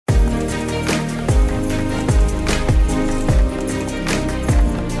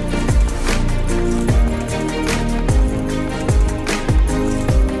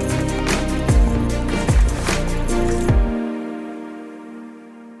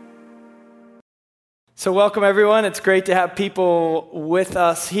So welcome everyone. It's great to have people with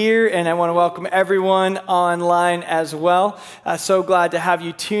us here, and I want to welcome everyone online as well. So glad to have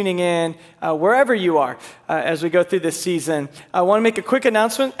you tuning in wherever you are as we go through this season. I want to make a quick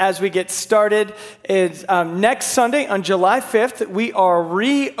announcement as we get started. It's next Sunday on July 5th, we are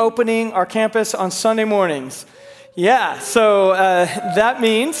reopening our campus on Sunday mornings. Yeah, so that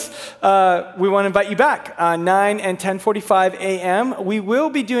means we want to invite you back 9 and 10:45 a.m. We will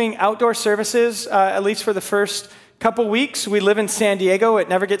be doing outdoor services, at least for the first couple weeks. We live in San Diego. It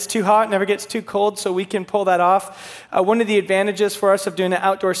never gets too hot, never gets too cold, so we can pull that off. One of the advantages for us of doing an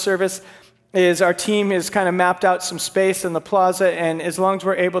outdoor service is our team has kind of mapped out some space in the plaza, and as long as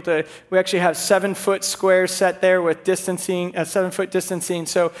we're able to, we actually have 7-foot squares set there with distancing, 7-foot distancing.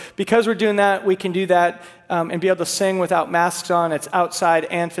 So because we're doing that, we can do that and be able to sing without masks on. It's outside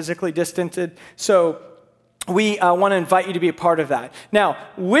and physically distanced. So we want to invite you to be a part of that. Now,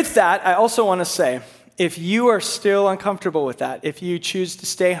 with that, I also want to say, if you are still uncomfortable with that, if you choose to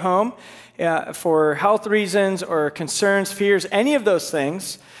stay home for health reasons or concerns, fears, any of those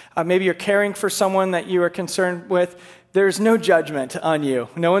things, maybe you're caring for someone that you are concerned with, there's no judgment on you.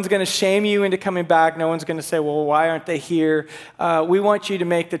 No one's going to shame you into coming back. No one's going to say, well, why aren't they here? We want you to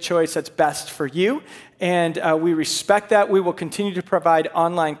make the choice that's best for you, and we respect that. We will continue to provide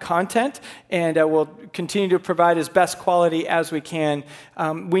online content, and we'll continue to provide as best quality as we can.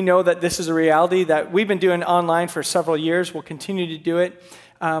 We know that this is a reality that we've been doing online for several years. We'll continue to do it.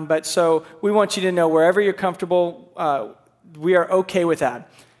 But so we want you to know wherever you're comfortable, we are okay with that.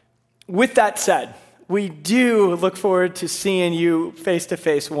 With that said, we do look forward to seeing you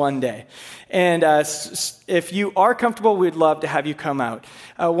face-to-face one day. And if you are comfortable, we'd love to have you come out.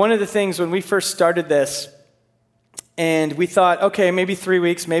 One of the things when we first started this, and we thought, okay, maybe 3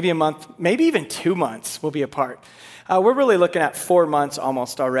 weeks, maybe a month, maybe even 2 months we'll be apart. We're really looking at 4 months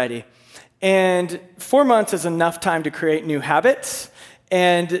almost already. And 4 months is enough time to create new habits.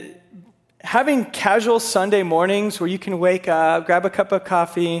 And having casual Sunday mornings where you can wake up, grab a cup of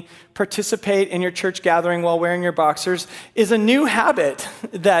coffee, participate in your church gathering while wearing your boxers is a new habit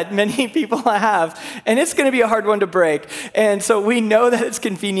that many people have, and it's going to be a hard one to break. And so we know that it's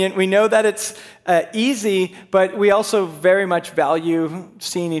convenient, we know that it's easy, but we also very much value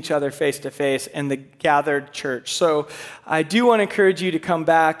seeing each other face to face in the gathered church. So I do want to encourage you to come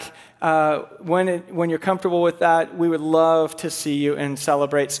back. When you're comfortable with that, we would love to see you and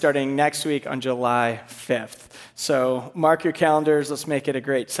celebrate starting next week on July 5th. So mark your calendars. Let's make it a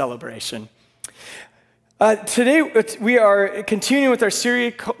great celebration. Today, we are continuing with our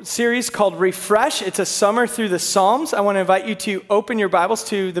series called Refresh. It's a summer through the Psalms. I want to invite you to open your Bibles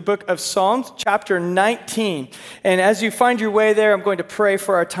to the book of Psalms, chapter 19. And as you find your way there, I'm going to pray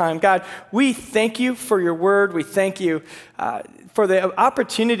for our time. God, we thank you for your word. We thank you for the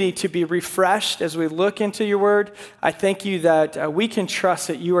opportunity to be refreshed as we look into your word. I thank you that we can trust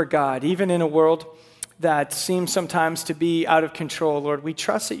that you are God, even in a world that seems sometimes to be out of control, Lord. We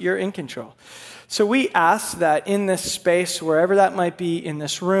trust that you're in control. So we ask that in this space, wherever that might be, in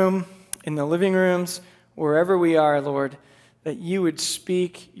this room, in the living rooms, wherever we are, Lord, that you would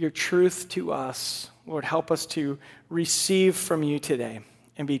speak your truth to us. Lord, help us to receive from you today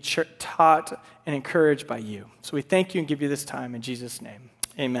and be taught and encouraged by you. So we thank you and give you this time in Jesus' name.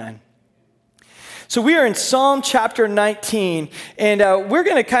 Amen. So we are in Psalm chapter 19, and we're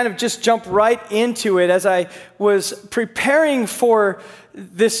going to kind of just jump right into it. As I was preparing for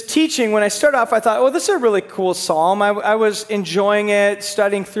this teaching, when I started off, I thought, oh, this is a really cool psalm. I was enjoying it,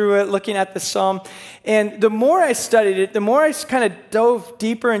 studying through it, looking at the psalm. And the more I studied it, the more I kind of dove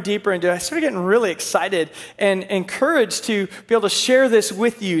deeper and deeper into it. I started getting really excited and encouraged to be able to share this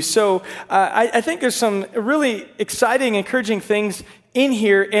with you. So I think there's some really exciting, encouraging things in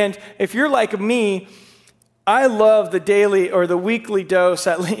here. And if you're like me, I love the daily or the weekly dose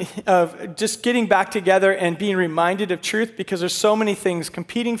at least of just getting back together and being reminded of truth, because there's so many things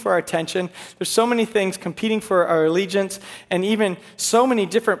competing for our attention. There's so many things competing for our allegiance, and even so many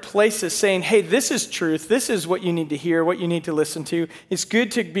different places saying, hey, this is truth. This is what you need to hear, what you need to listen to. It's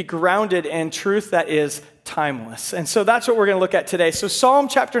good to be grounded in truth that is timeless. And so that's what we're going to look at today. So Psalm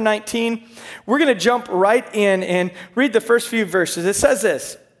chapter 19, we're going to jump right in and read the first few verses. It says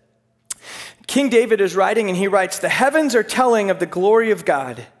this. King David is writing, and he writes, "The heavens are telling of the glory of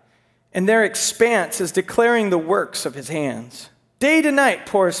God, and their expanse is declaring the works of his hands. Day to night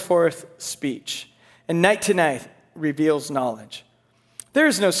pours forth speech, and night to night reveals knowledge. There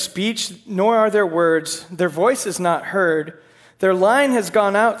is no speech, nor are there words. Their voice is not heard. Their line has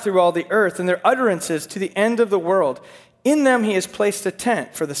gone out through all the earth, and their utterances to the end of the world. In them he has placed a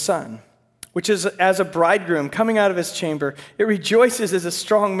tent for the sun, which is as a bridegroom coming out of his chamber. It rejoices as a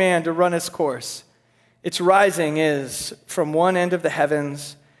strong man to run his course. Its rising is from one end of the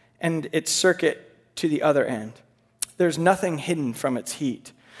heavens and its circuit to the other end. There's nothing hidden from its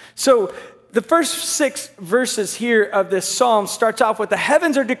heat. So the first 6 verses here of this psalm starts off with the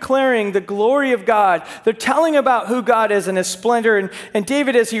heavens are declaring the glory of God. They're telling about who God is and his splendor. And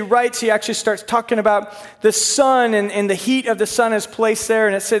David, as he writes, he actually starts talking about the sun and the heat of the sun is placed there.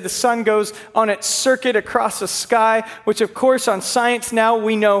 And it said the sun goes on its circuit across the sky, which of course on science now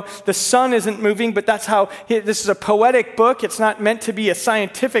we know the sun isn't moving, but that's how, this is a poetic book. It's not meant to be a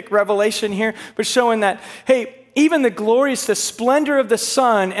scientific revelation here, but showing that, hey, even the glorious, the splendor of the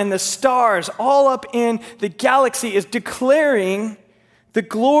sun and the stars all up in the galaxy is declaring the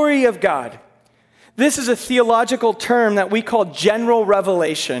glory of God. This is a theological term that we call general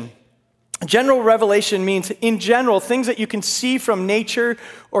revelation. General revelation means, in general, things that you can see from nature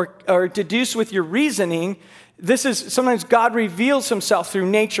or deduce with your reasoning. This is sometimes God reveals himself through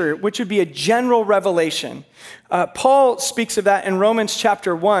nature, which would be a general revelation. Paul speaks of that in Romans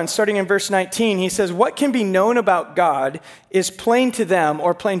chapter 1, starting in verse 19. He says, what can be known about God is plain to them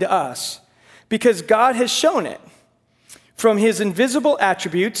or plain to us, because God has shown it. From his invisible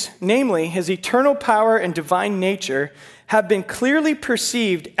attributes, namely his eternal power and divine nature, have been clearly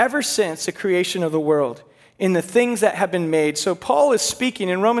perceived ever since the creation of the world in the things that have been made. So Paul is speaking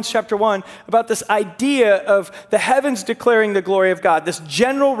in Romans chapter 1 about this idea of the heavens declaring the glory of God, this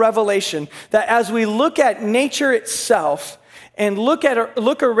general revelation that as we look at nature itself and look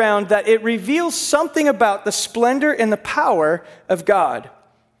around, that it reveals something about the splendor and the power of God.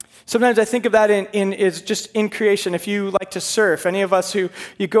 Sometimes I think of that is just in creation. If you like to surf, any of us who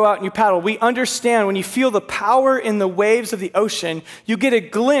you go out and you paddle, we understand when you feel the power in the waves of the ocean, you get a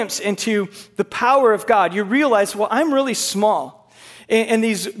glimpse into the power of God. You realize, well, I'm really small. And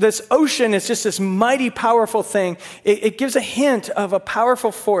this ocean is just this mighty, powerful thing. It gives a hint of a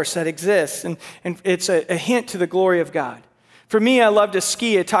powerful force that exists, and it's a hint to the glory of God. For me, I love to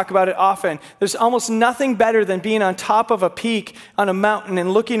ski. I talk about it often. There's almost nothing better than being on top of a peak on a mountain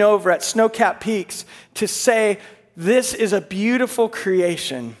and looking over at snow-capped peaks to say, this is a beautiful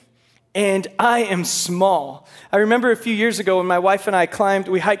creation, and I am small. I remember a few years ago when my wife and I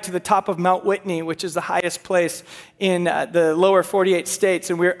we hiked to the top of Mount Whitney, which is the highest place in the lower 48 states,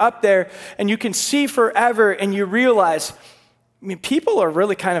 and we were up there, and you can see forever, and you realize, people are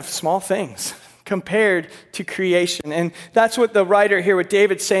really kind of small things compared to creation. And that's what the writer here, what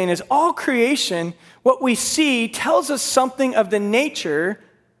David's saying, is all creation, what we see tells us something of the nature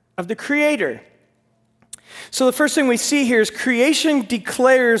of the Creator. So the first thing we see here is creation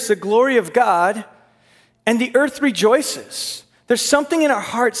declares the glory of God and the earth rejoices. There's something in our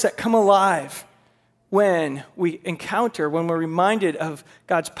hearts that come alive when we're reminded of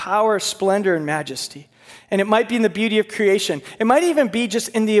God's power, splendor, and majesty. And it might be in the beauty of creation. It might even be just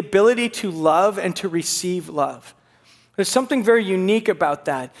in the ability to love and to receive love. There's something very unique about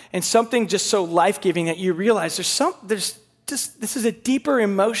that, and something just so life-giving that you realize this is a deeper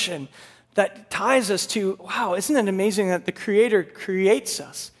emotion that ties us to, wow, isn't it amazing that the Creator creates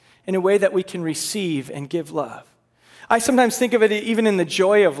us in a way that we can receive and give love? I sometimes think of it even in the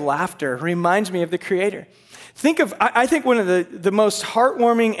joy of laughter. It reminds me of the Creator. I think one of the most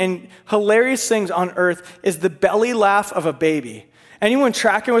heartwarming and hilarious things on earth is the belly laugh of a baby. Anyone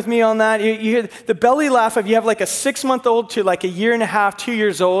tracking with me on that? You hear the belly laugh of, you have like a 6-month-old to like a 1.5, 2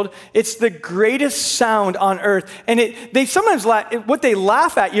 years old. It's the greatest sound on earth. And they sometimes laugh, what they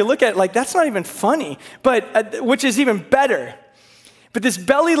laugh at, you look at it like, that's not even funny, but which is even better. But this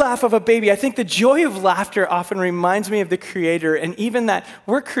belly laugh of a baby, I think the joy of laughter often reminds me of the Creator, and even that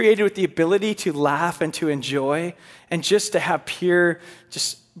we're created with the ability to laugh and to enjoy and just to have pure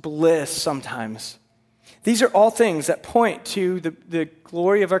just bliss sometimes. These are all things that point to the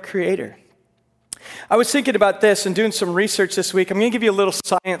glory of our Creator. I was thinking about this and doing some research this week. I'm going to give you a little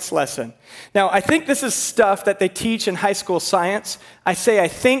science lesson. Now, I think this is stuff that they teach in high school science. I say I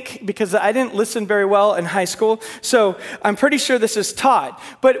think because I didn't listen very well in high school, so I'm pretty sure this is taught.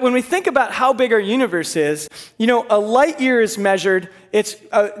 But when we think about how big our universe is, a light year is measured. It's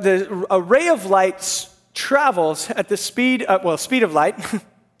a ray of light travels at the speed of light,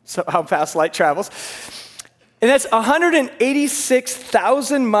 so how fast light travels. And that's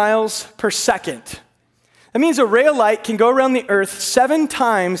 186,000 miles per second. That means a ray of light can go around the earth 7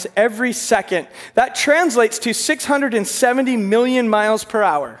 times every second. That translates to 670 million miles per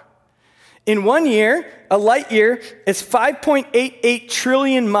hour. In 1 year, a light year is 5.88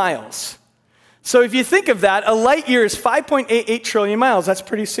 trillion miles. So if you think of that, a light year is 5.88 trillion miles. That's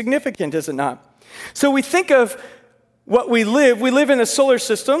pretty significant, is it not? So we think of what we live in a solar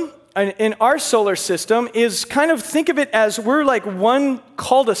system. In our solar system is think of it as we're like one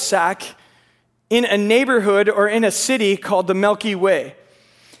cul-de-sac in a neighborhood or in a city called the Milky Way.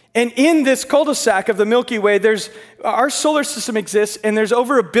 And in this cul-de-sac of the Milky Way, our solar system exists, and there's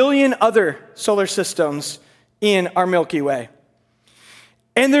over 1 billion other solar systems in our Milky Way.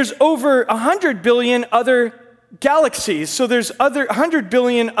 And there's over 100 billion other galaxies. So there's 100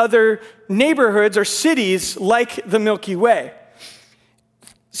 billion other neighborhoods or cities like the Milky Way.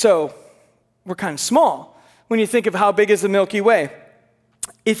 So we're kind of small when you think of how big is the Milky Way.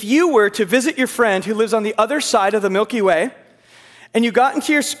 If you were to visit your friend who lives on the other side of the Milky Way, and you got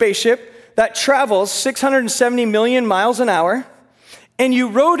into your spaceship that travels 670 million miles an hour, and you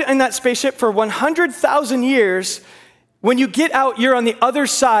rode in that spaceship for 100,000 years, when you get out, you're on the other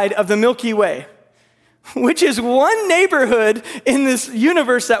side of the Milky Way, which is one neighborhood in this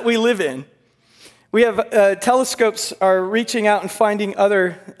universe that we live in. We have telescopes are reaching out and finding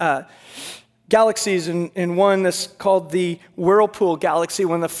other galaxies, and one that's called the Whirlpool Galaxy,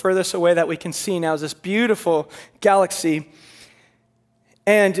 one of the furthest away that we can see now is this beautiful galaxy.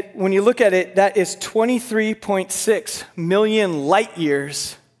 And when you look at it, that is 23.6 million light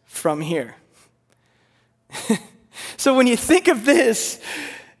years from here. So when you think of this,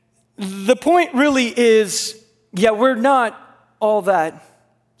 the point really is, we're not all that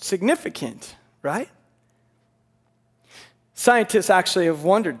significant, right? Scientists actually have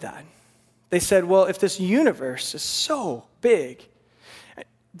wondered that. They said, well, if this universe is so big,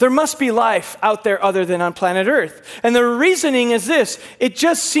 there must be life out there other than on planet Earth. And the reasoning is this: it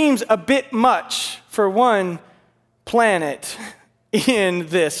just seems a bit much for one planet in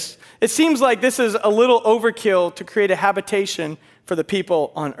this. It seems like this is a little overkill to create a habitation for the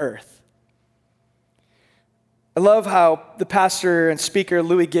people on Earth. I love how the pastor and speaker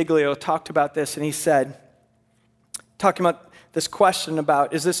Louis Giglio talked about this, and he said, talking about this question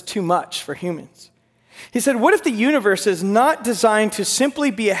about, is this too much for humans? He said, what if the universe is not designed to simply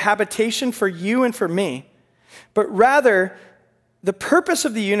be a habitation for you and for me, but rather the purpose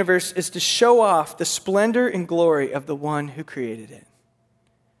of the universe is to show off the splendor and glory of the one who created it?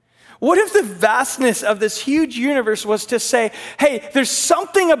 What if the vastness of this huge universe was to say, hey, there's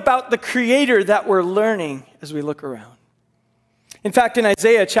something about the Creator that we're learning as we look around? In fact, in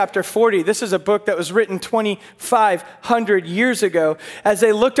Isaiah chapter 40, this is a book that was written 2,500 years ago. As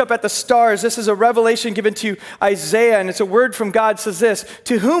they looked up at the stars, this is a revelation given to Isaiah, and it's a word from God. It says this: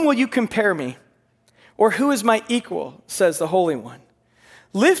 to whom will you compare me? Or who is my equal, says the Holy One.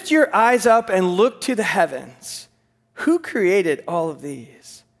 Lift your eyes up and look to the heavens. Who created all of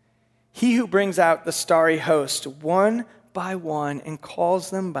these? He who brings out the starry host one by one and calls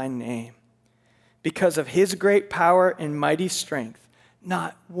them by name. Because of his great power and mighty strength,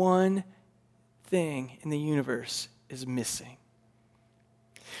 not one thing in the universe is missing.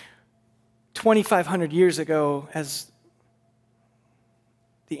 2,500 years ago, as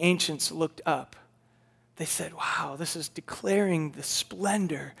the ancients looked up, they said, wow, this is declaring the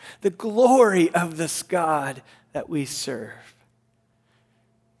splendor, the glory of this God that we serve.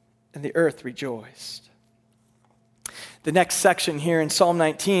 And the earth rejoiced. The next section here in Psalm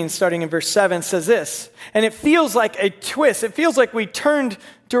 19, starting in verse 7, says this, and it feels like a twist. It feels like we turned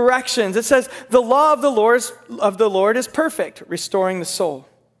directions. It says, the law of the Lord is perfect, restoring the soul.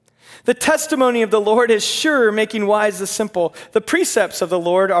 The testimony of the Lord is sure, making wise the simple. The precepts of the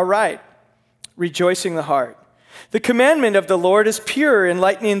Lord are right, rejoicing the heart. The commandment of the Lord is pure,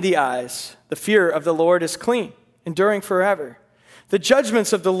 enlightening the eyes. The fear of the Lord is clean, enduring forever. The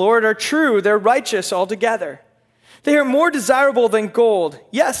judgments of the Lord are true, they're righteous altogether. They are more desirable than gold,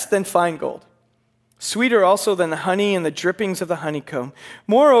 yes, than fine gold. Sweeter also than the honey and the drippings of the honeycomb.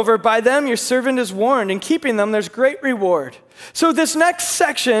 Moreover, by them your servant is warned. In keeping them, there's great reward. So this next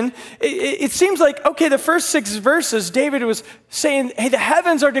section, it seems like, okay, the first 6 verses, David was saying, hey, the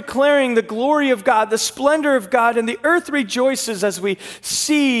heavens are declaring the glory of God, the splendor of God, and the earth rejoices as we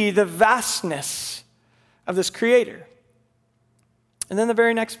see the vastness of this Creator. And then the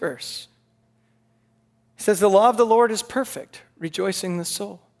very next verse, it says, the law of the Lord is perfect, rejoicing the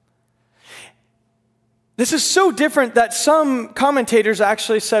soul. This is so different that some commentators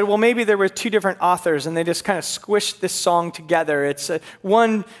actually said, well, maybe there were 2 different authors and they just kind of squished this song together. It's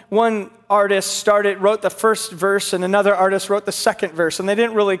one artist wrote the first verse and another artist wrote the second verse, and they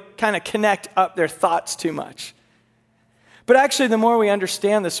didn't really kind of connect up their thoughts too much. But actually, the more we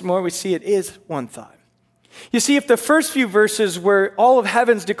understand this, the more we see it is one thought. You see, if the first few verses where all of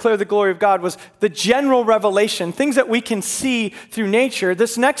heavens declare the glory of God was the general revelation, things that we can see through nature,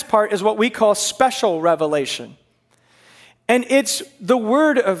 this next part is what we call special revelation. And it's the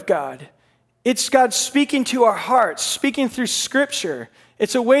Word of God. It's God speaking to our hearts, speaking through Scripture.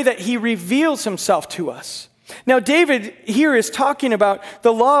 It's a way that He reveals Himself to us. Now, David here is talking about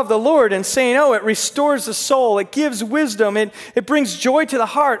the law of the Lord and saying, oh, it restores the soul, it gives wisdom, it brings joy to the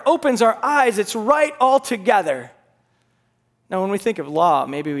heart, opens our eyes, it's right altogether. Now, when we think of law,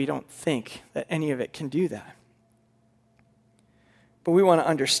 maybe we don't think that any of it can do that. But we want to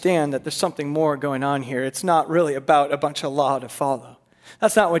understand that there's something more going on here. It's not really about a bunch of law to follow.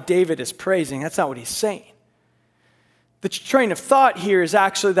 That's not what David is praising. That's not what he's saying. The train of thought here is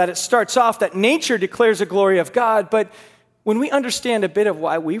actually that it starts off that nature declares the glory of God, but when we understand a bit of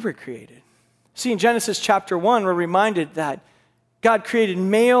why we were created. See, in Genesis chapter 1, we're reminded that God created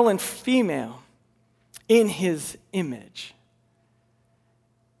male and female in his image.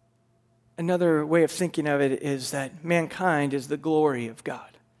 Another way of thinking of it is that mankind is the glory of God.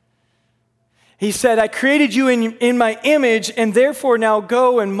 He said, I created you in my image, and therefore now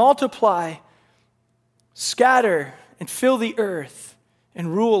go and multiply, scatter, and fill the earth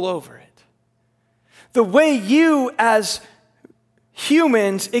and rule over it. The way you as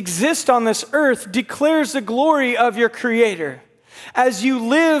humans exist on this earth declares the glory of your Creator. As you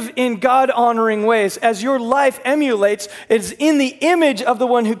live in God-honoring ways, as your life emulates, it's in the image of the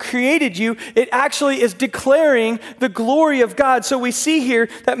one who created you, it actually is declaring the glory of God. So we see here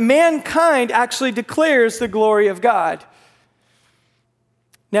that mankind actually declares the glory of God.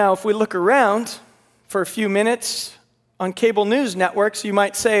 Now, if we look around for a few minutes on cable news networks, you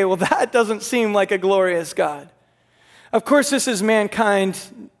might say, well, that doesn't seem like a glorious God. Of course, this is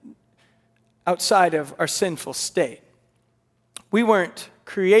mankind outside of our sinful state. We weren't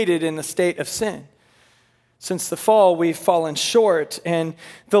created in the state of sin. Since the fall, we've fallen short. And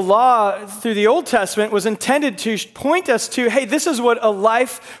the law through the Old Testament was intended to point us to, hey, this is what a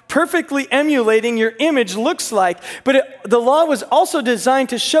life perfectly emulating your image looks like. But the law was also designed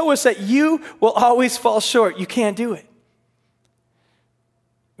to show us that you will always fall short. You can't do it.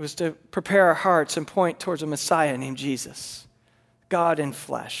 It was to prepare our hearts and point towards a Messiah named Jesus, God in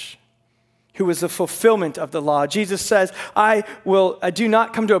flesh, who was the fulfillment of the law. Jesus says, I do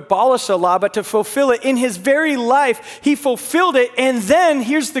not come to abolish the law, but to fulfill it. In his very life, he fulfilled it. And then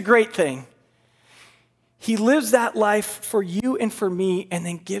here's the great thing. He lives that life for you and for me and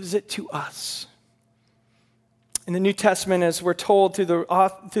then gives it to us. In the New Testament, as we're told through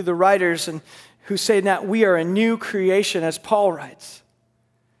the writers and who say that we are a new creation, as Paul writes,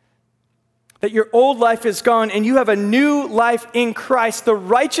 that your old life is gone and you have a new life in Christ. The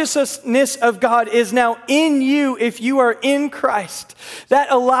righteousness of God is now in you if you are in Christ.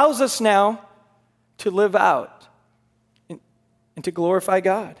 That allows us now to live out and to glorify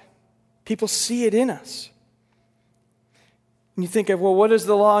God. People see it in us. And you think of, well, what is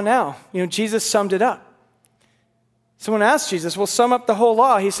the law now? Jesus summed it up. Someone asked Jesus, well, sum up the whole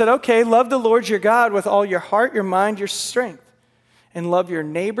law. He said, okay, love the Lord your God with all your heart, your mind, your strength. And love your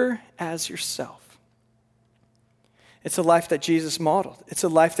neighbor as yourself. It's a life that Jesus modeled. It's a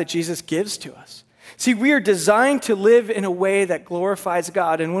life that Jesus gives to us. See, we are designed to live in a way that glorifies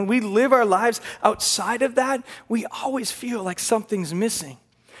God. And when we live our lives outside of that, we always feel like something's missing.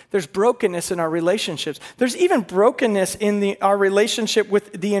 There's brokenness in our relationships. There's even brokenness in our relationship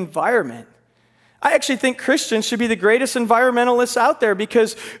with the environment. I actually think Christians should be the greatest environmentalists out there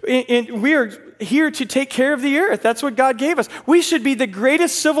because we are here to take care of the earth. That's what God gave us. We should be the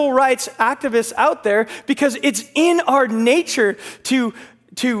greatest civil rights activists out there because it's in our nature to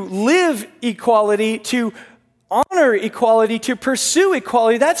live equality, to honor equality, to pursue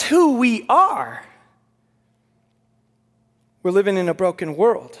equality. That's who we are. We're living in a broken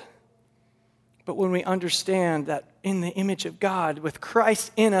world. But when we understand that in the image of God, with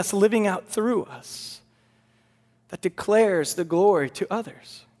Christ in us, living out through us, that declares the glory to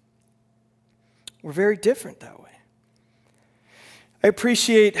others. We're very different that way. I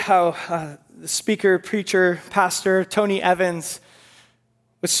appreciate how the speaker, preacher, pastor, Tony Evans,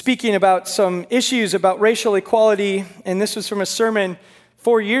 was speaking about some issues about racial equality, and this was from a sermon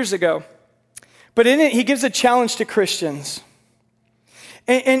 4 years ago. But in it, he gives a challenge to Christians.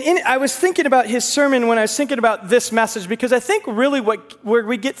 And I was thinking about his sermon when I was thinking about this message, because I think really where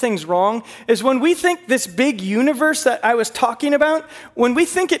we get things wrong is when we think this big universe that I was talking about, when we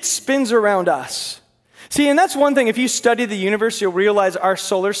think it spins around us. See, and that's one thing. If you study the universe, you'll realize our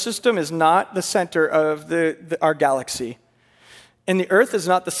solar system is not the center of our galaxy. And the Earth is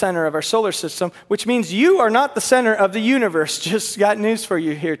not the center of our solar system, which means you are not the center of the universe. Just got news for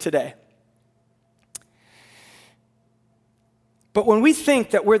you here today. But when we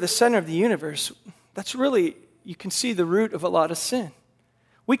think that we're the center of the universe, that's really, you can see the root of a lot of sin.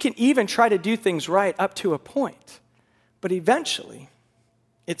 We can even try to do things right up to a point. But eventually,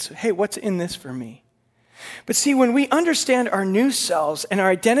 it's, hey, what's in this for me? But see, when we understand our new selves and our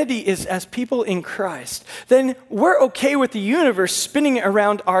identity is as people in Christ, then we're okay with the universe spinning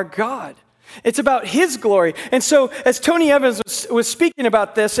around our God. It's about his glory. And so as Tony Evans was speaking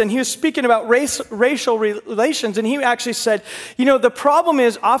about this, and he was speaking about racial relations, and he actually said, the problem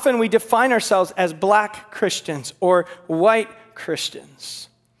is often we define ourselves as black Christians or white Christians,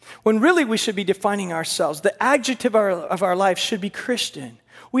 when really we should be defining ourselves. The adjective of our life should be Christian.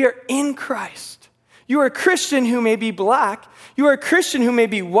 We are in Christ. You are a Christian who may be black. You are a Christian who may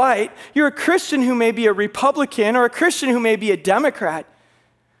be white. You're a Christian who may be a Republican or a Christian who may be a Democrat.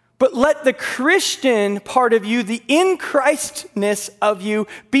 But let the Christian part of you, the in Christness of you,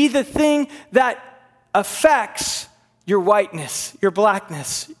 be the thing that affects your whiteness, your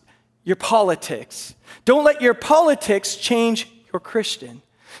blackness, your politics. Don't let your politics change your Christian.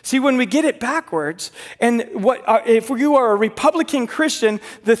 See, when we get it backwards, and if you are a Republican Christian,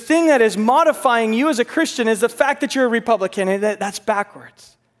 the thing that is modifying you as a Christian is the fact that you're a Republican, and that's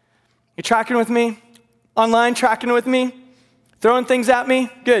backwards. You tracking with me? Online, tracking with me? Throwing things at me?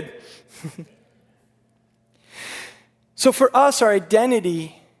 Good. So for us, our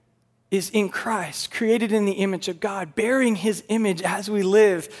identity is in Christ, created in the image of God, bearing his image as we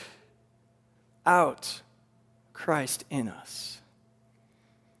live out Christ in us.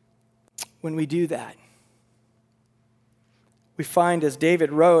 When we do that, we find, as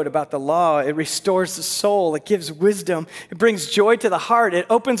David wrote about the law, it restores the soul, it gives wisdom, it brings joy to the heart, it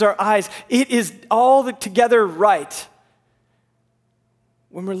opens our eyes. It is all together right.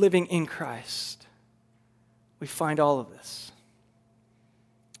 When we're living in Christ, we find all of this.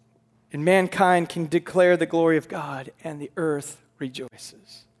 And mankind can declare the glory of God, and the earth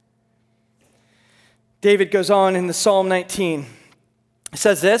rejoices. David goes on in the Psalm 19. It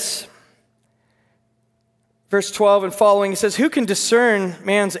says this, verse 12 and following, he says, "Who can discern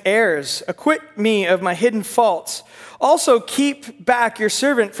man's errors? Acquit me of my hidden faults. Also keep back your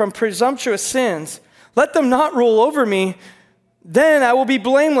servant from presumptuous sins. Let them not rule over me. Then I will be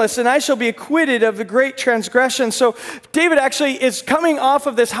blameless, and I shall be acquitted of the great transgression." So David actually is coming off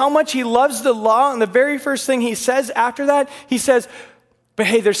of this, how much he loves the law, and the very first thing he says after that, he says, but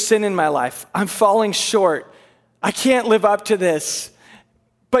hey, there's sin in my life. I'm falling short. I can't live up to this.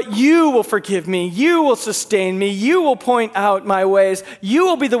 But you will forgive me. You will sustain me. You will point out my ways. You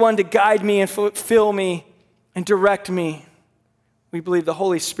will be the one to guide me and fulfill me and direct me. We believe the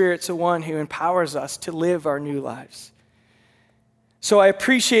Holy Spirit's the one who empowers us to live our new lives. So I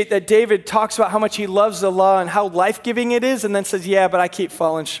appreciate that David talks about how much he loves the law and how life-giving it is, and then says, yeah, but I keep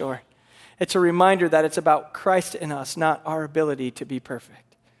falling short. It's a reminder that it's about Christ in us, not our ability to be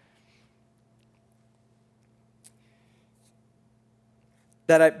perfect.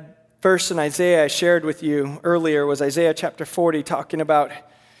 That verse in Isaiah I shared with you earlier was Isaiah chapter 40, talking about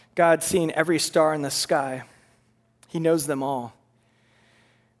God seeing every star in the sky. He knows them all.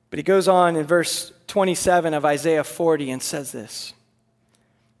 But he goes on in verse 27 of Isaiah 40 and says this,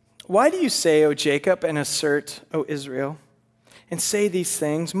 "Why do you say, O Jacob, and assert, O Israel, and say these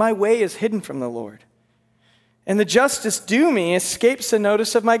things? My way is hidden from the Lord, and the justice due me escapes the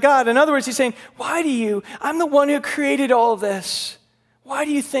notice of my God." In other words, he's saying, I'm the one who created all this. Why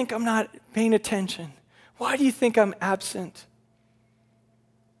do you think I'm not paying attention? Why do you think I'm absent?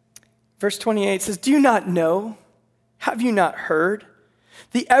 Verse 28 says, "Do you not know? Have you not heard?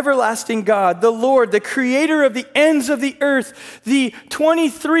 The everlasting God, the Lord, the creator of the ends of the earth, the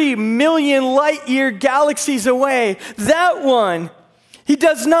 23 million light year galaxies away, that one, he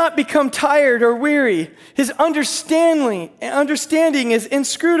does not become tired or weary. His understanding is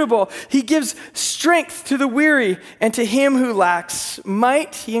inscrutable. He gives strength to the weary, and to him who lacks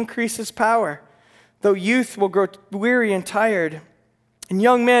might, he increases power. Though youth will grow weary and tired, and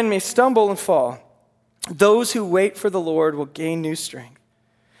young men may stumble and fall, those who wait for the Lord will gain new strength.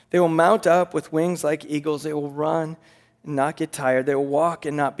 They will mount up with wings like eagles. They will run and not get tired. They will walk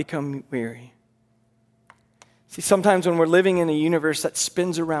and not become weary." See, sometimes when we're living in a universe that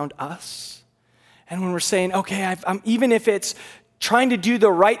spins around us, and when we're saying, okay, even if it's trying to do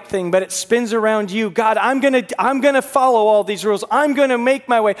the right thing, but it spins around you, God, I'm gonna follow all these rules. I'm gonna make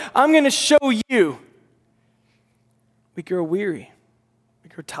my way. I'm gonna show you. We grow weary. We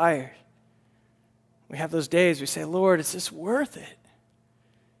grow tired. We have those days we say, Lord, is this worth it?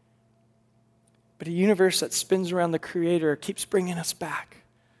 But a universe that spins around the Creator keeps bringing us back,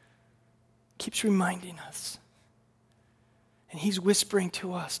 keeps reminding us. And he's whispering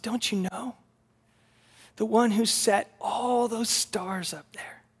to us, don't you know? The one who set all those stars up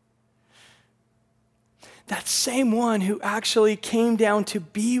there. That same one who actually came down to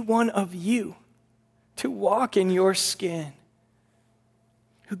be one of you, to walk in your skin,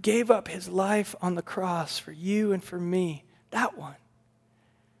 who gave up his life on the cross for you and for me, that one,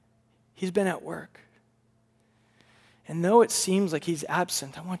 he's been at work. And though it seems like he's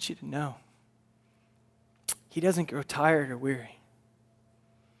absent, I want you to know, he doesn't grow tired or weary.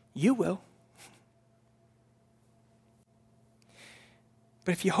 You will.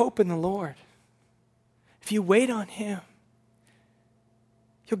 But if you hope in the Lord, if you wait on him,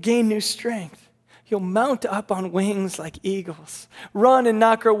 you'll gain new strength. You'll mount up on wings like eagles. Run and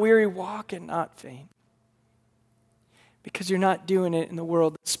not grow weary, walk and not faint. Because you're not doing it in the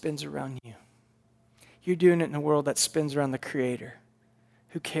world that spins around you. You're doing it in a world that spins around the Creator,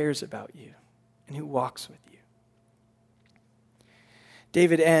 who cares about you and who walks with you.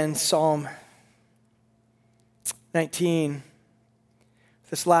 David ends Psalm 19,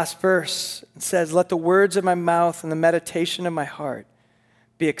 this last verse. It says, "Let the words of my mouth and the meditation of my heart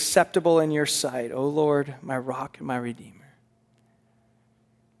be acceptable in your sight, O Lord, my rock and my redeemer."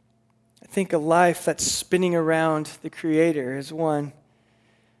 I think a life that's spinning around the Creator is one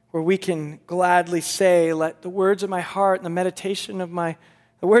where we can gladly say, "Let the words of my heart and the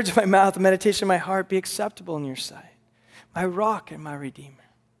words of my mouth, the meditation of my heart be acceptable in your sight, my rock and my redeemer."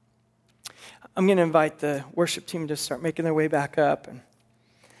 I'm going to invite the worship team to start making their way back up. And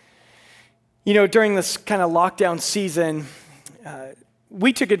during this kind of lockdown season,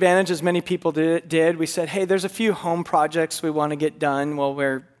 we took advantage, as many people did. We said, hey, there's a few home projects we want to get done while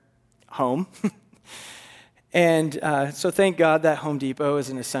we're home. And so thank God that Home Depot is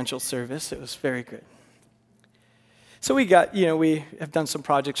an essential service. It was very good. So we have done some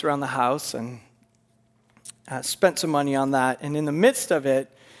projects around the house and spent some money on that. And in the midst of it,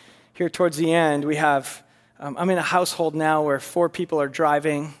 here towards the end, we have, I'm in a household now where 4 people are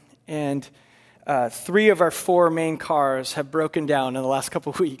driving, and 3 of our 4 main cars have broken down in the last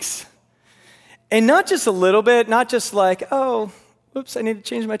couple of weeks. And not just a little bit, not just like, oh, whoops, I need to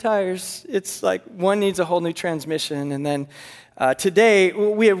change my tires. It's like one needs a whole new transmission. And then today,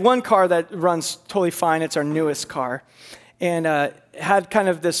 we have one car that runs totally fine. It's our newest car. And had kind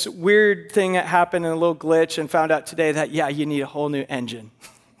of this weird thing that happened and a little glitch, and found out today that, you need a whole new engine.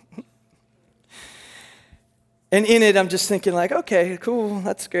 And in it, I'm just thinking like, okay, cool,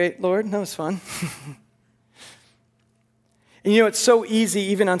 that's great, Lord, that was fun. And it's so easy,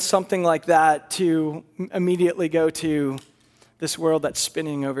 even on something like that, to immediately go to this world that's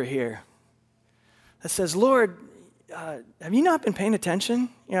spinning over here. That says, Lord, have you not been paying attention?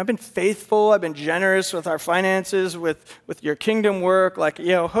 I've been faithful, I've been generous with our finances, with your kingdom work,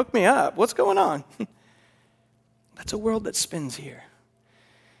 hook me up, what's going on? That's a world that spins here.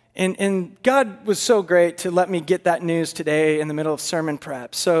 And God was so great to let me get that news today in the middle of sermon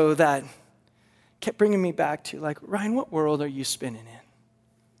prep, so that kept bringing me back to Ryan, what world are you spinning in?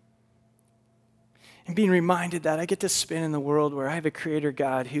 And being reminded that I get to spin in the world where I have a creator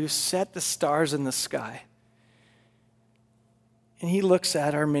God who set the stars in the sky. And he looks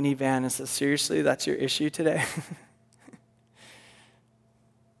at our minivan and says, seriously, that's your issue today?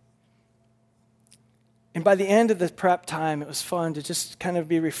 And by the end of the prep time, it was fun to just kind of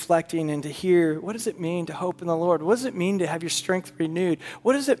be reflecting and to hear, what does it mean to hope in the Lord? What does it mean to have your strength renewed?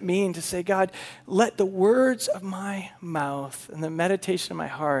 What does it mean to say, God, let the words of my mouth and the meditation of my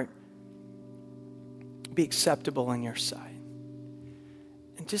heart be acceptable in your sight?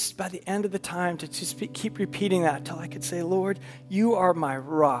 And just by the end of the time, to just keep repeating that until I could say, Lord, you are my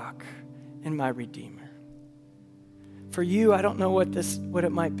rock and my redeemer. For you, I don't know what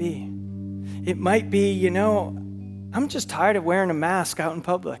it might be. It might be, I'm just tired of wearing a mask out in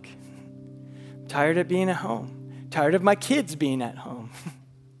public. I'm tired of being at home. I'm tired of my kids being at home.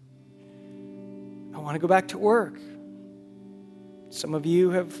 I want to go back to work. Some of you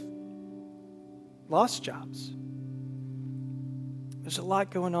have lost jobs. There's a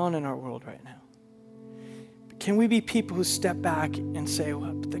lot going on in our world right now. But can we be people who step back and say,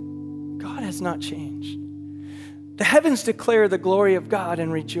 well, but God has not changed. The heavens declare the glory of God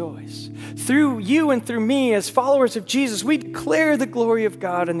and rejoice. Through you and through me, as followers of Jesus, we declare the glory of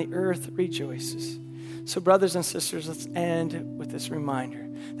God and the earth rejoices. So brothers and sisters, let's end with this reminder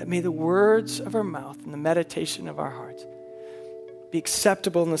that may the words of our mouth and the meditation of our hearts be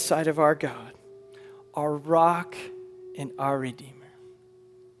acceptable in the sight of our God, our rock and our Redeemer.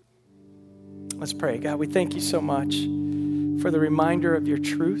 Let's pray. God, we thank you so much for the reminder of your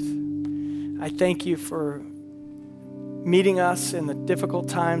truth. I thank you for meeting us in the difficult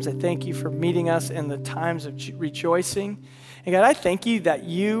times. I thank you for meeting us in the times of rejoicing. And God, I thank you that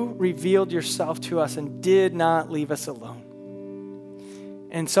you revealed yourself to us and did not leave us alone.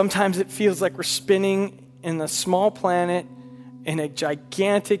 And sometimes it feels like we're spinning in a small planet in a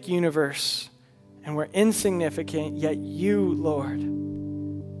gigantic universe, and we're insignificant, yet you, Lord,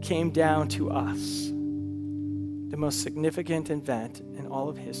 came down to us, the most significant event in all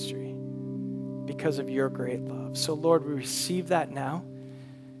of history, because of your great love. So Lord, we receive that now.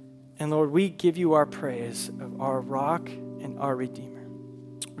 And Lord, we give you our praise of our rock and our Redeemer.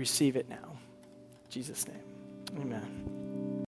 Receive it now. In Jesus' name, amen.